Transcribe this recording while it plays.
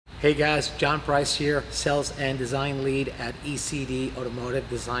Hey guys, John Price here, Sales and Design Lead at E.C.D Automotive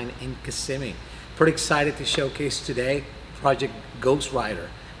Design in Kissimmee. Pretty excited to showcase today Project Ghost Rider,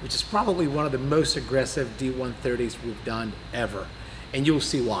 which is probably one of the most aggressive D130s we've done ever. And you'll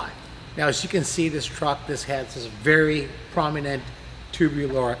see why. Now, as you can see, this truck, this has this very prominent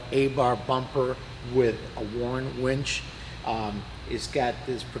tubular A-bar bumper with a Warren winch. It's got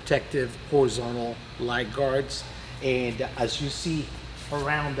this protective horizontal light guards. And as you see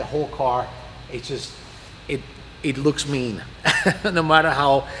around the whole car, it looks mean. No matter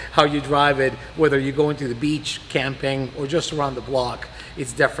how you drive it, whether you're going to the beach, camping, or just around the block,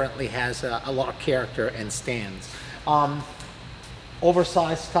 it definitely has a lot of character and stands.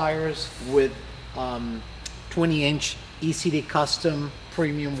 Oversized tires with 20-inch E.C.D custom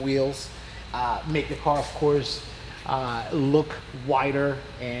premium wheels make the car, of course, look wider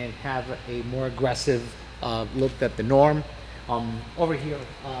and have a more aggressive look than the norm. Over here,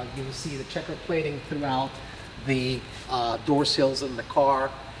 you will see the checker plating throughout the door sills in the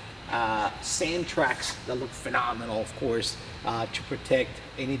car. Sand tracks that look phenomenal, of course, to protect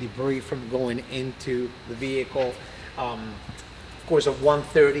any debris from going into the vehicle. Of course, a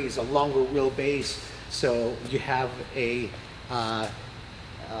 130 is a longer wheelbase, so you have a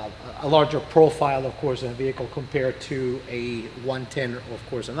larger profile, of course, in a vehicle compared to a 110 or, of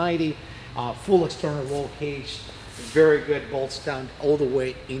course, a 90. Full external roll cage. Very good bolts down all the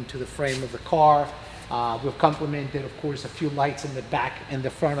way into the frame of the car. We've complemented, of course, a few lights in the back and the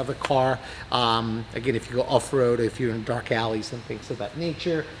front of the car. Again, if you go off-road, if you're in dark alleys and things of that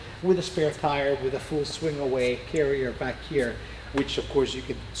nature, with a spare tire, with a full swing away carrier back here, which of course you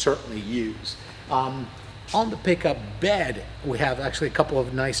could certainly use. On the pickup bed, we have actually a couple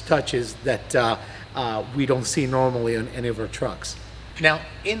of nice touches that we don't see normally on any of our trucks. Now,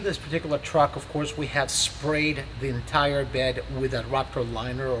 in this particular truck, of course, we have sprayed the entire bed with a Raptor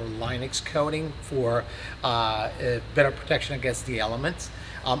liner or Linex coating for better protection against the elements.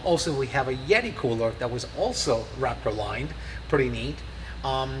 Also, we have a Yeti cooler that was also Raptor lined, pretty neat.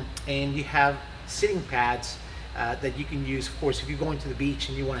 And you have sitting pads that you can use, of course, if you're going to the beach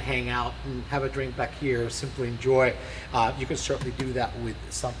and you want to hang out and have a drink back here, or simply enjoy, you can certainly do that with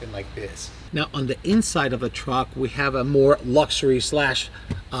something like this. Now, on the inside of the truck, we have a more luxury slash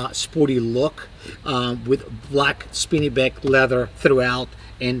sporty look with black spinny back leather throughout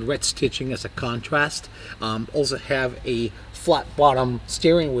and red stitching as a contrast. Also have a flat bottom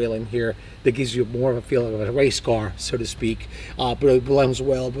steering wheel in here that gives you more of a feel of a race car, so to speak, but it blends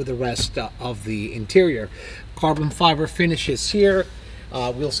well with the rest of the interior. Carbon fiber finishes here.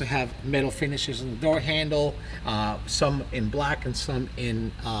 We also have metal finishes in the door handle, some in black and some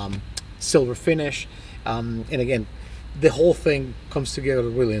in silver finish. And again, the whole thing comes together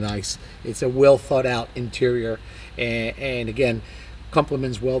really nice. It's a well thought out interior, and again,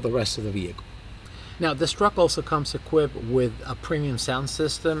 complements well the rest of the vehicle. Now, this truck also comes equipped with a premium sound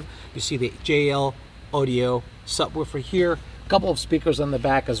system. You see the JL audio subwoofer here, a couple of speakers on the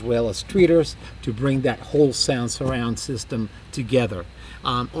back as well as tweeters to bring that whole sound surround system together.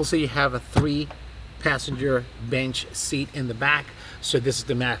 Also, you have a 3-passenger bench seat in the back, so this is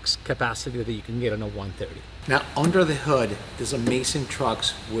the max capacity that you can get on a 130. Now, under the hood, this amazing truck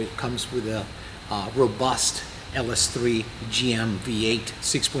comes with a robust LS3 GM V8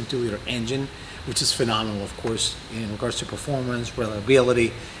 6.2 liter engine, which is phenomenal, of course, in regards to performance,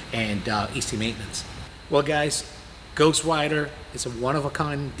 reliability, and easy maintenance. Well, guys, Ghost Rider is a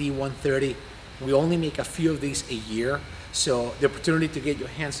one-of-a-kind D130. We only make a few of these a year, so the opportunity to get your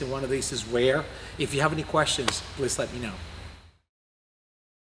hands on one of these is rare. If you have any questions, please let me know.